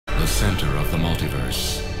center of the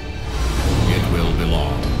multiverse. It will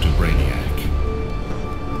belong to Brainiac.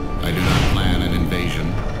 I do not plan an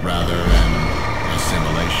invasion, rather an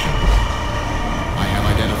assimilation. I have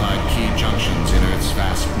identified key junctions in Earth's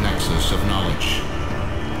vast nexus of knowledge.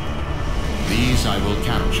 These I will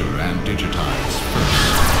capture and digitize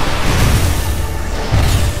first.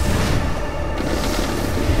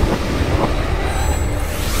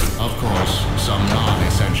 Of course, some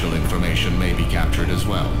non-essential information may be captured as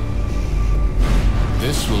well.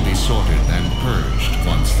 This will be sorted and purged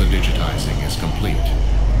once the digitizing is complete.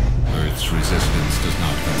 Earth's resistance does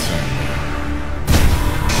not concern me.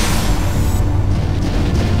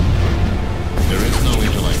 There is no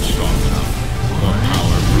intellect strong enough, or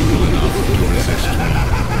power brutal enough to resist me.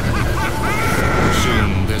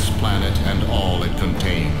 Soon this planet and all it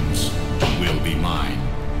contains will be mine.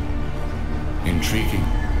 Intriguing.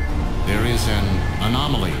 There is an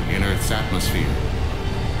anomaly in Earth's atmosphere.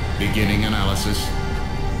 Beginning analysis.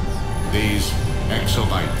 These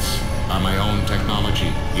exobytes are my own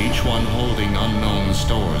technology, each one holding unknown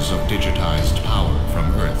stores of digitized power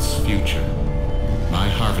from Earth's future. My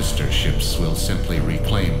harvester ships will simply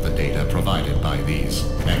reclaim the data provided by these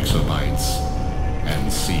exobytes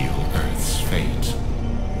and seal Earth's fate.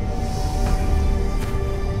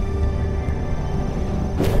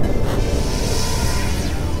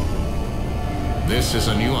 This is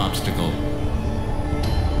a new obstacle.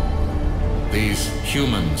 These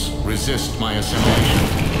humans resist my assimilation.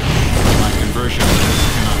 My conversion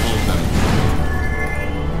cannot hold them.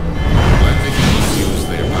 Let the humans use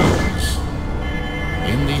their powers.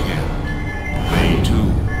 In the end, they too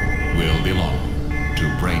will belong to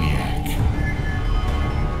Brainiac.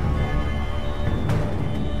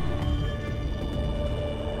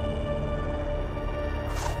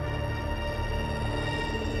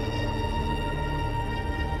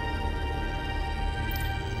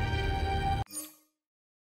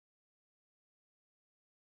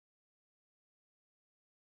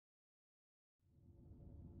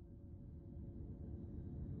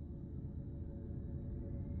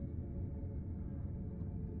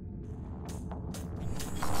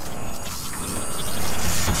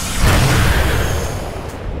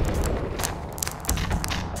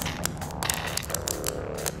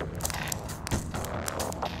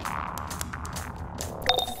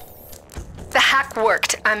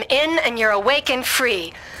 Worked. I'm in and you're awake and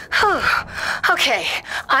free. Whew. Okay,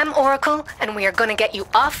 I'm Oracle and we are gonna get you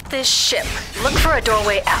off this ship. Look for a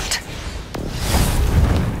doorway out.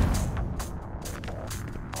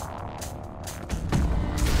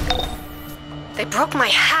 They broke my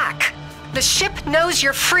hack. The ship knows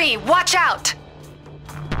you're free. Watch out!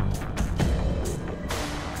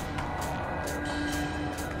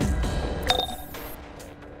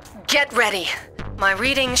 Get ready. My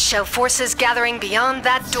readings show forces gathering beyond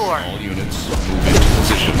that door. All units, move into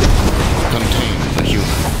position. Contain the human.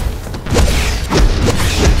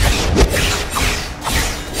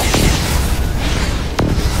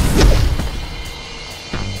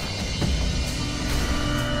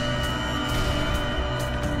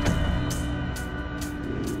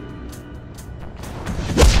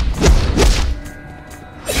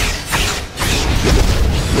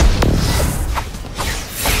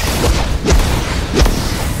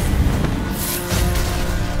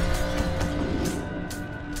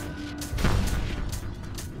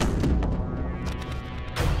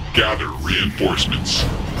 Gather reinforcements.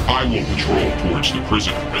 I will patrol towards the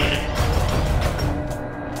prisoner bay.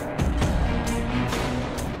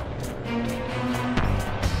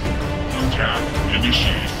 Attack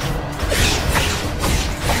initiated.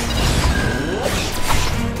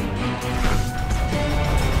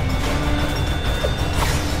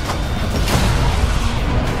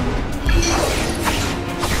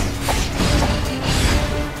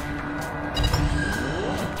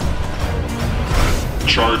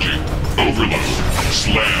 Charging. Overload.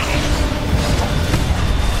 Slam.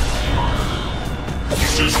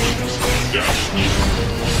 Systems. Damage.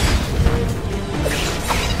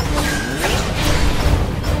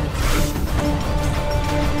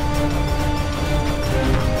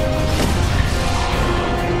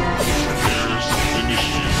 Repairs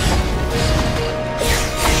initiated.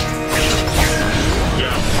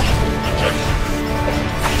 Damage detected.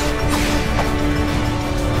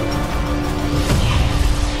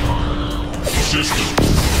 Systems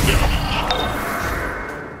damage.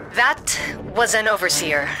 That was an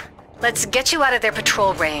overseer. Let's get you out of their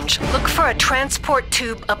patrol range. Look for a transport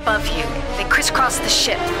tube above you. They crisscross the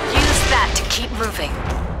ship. Use that to keep moving.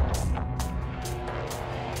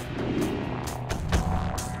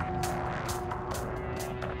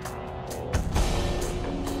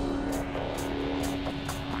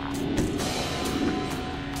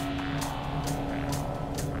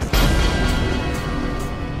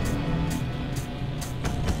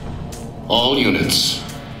 All units,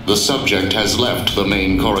 the subject has left the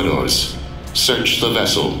main corridors. Search the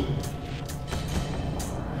vessel.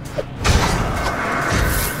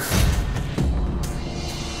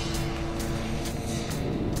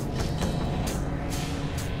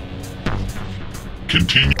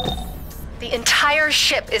 Continue. The entire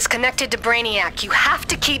ship is connected to Brainiac. You have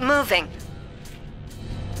to keep moving.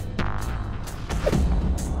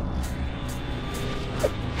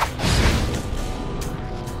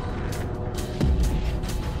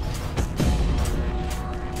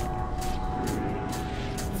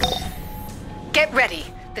 Get ready.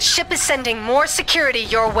 The ship is sending more security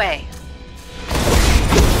your way.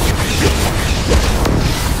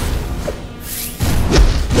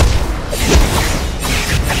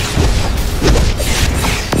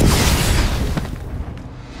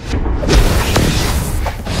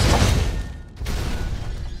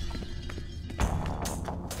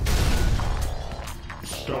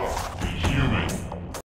 Stop.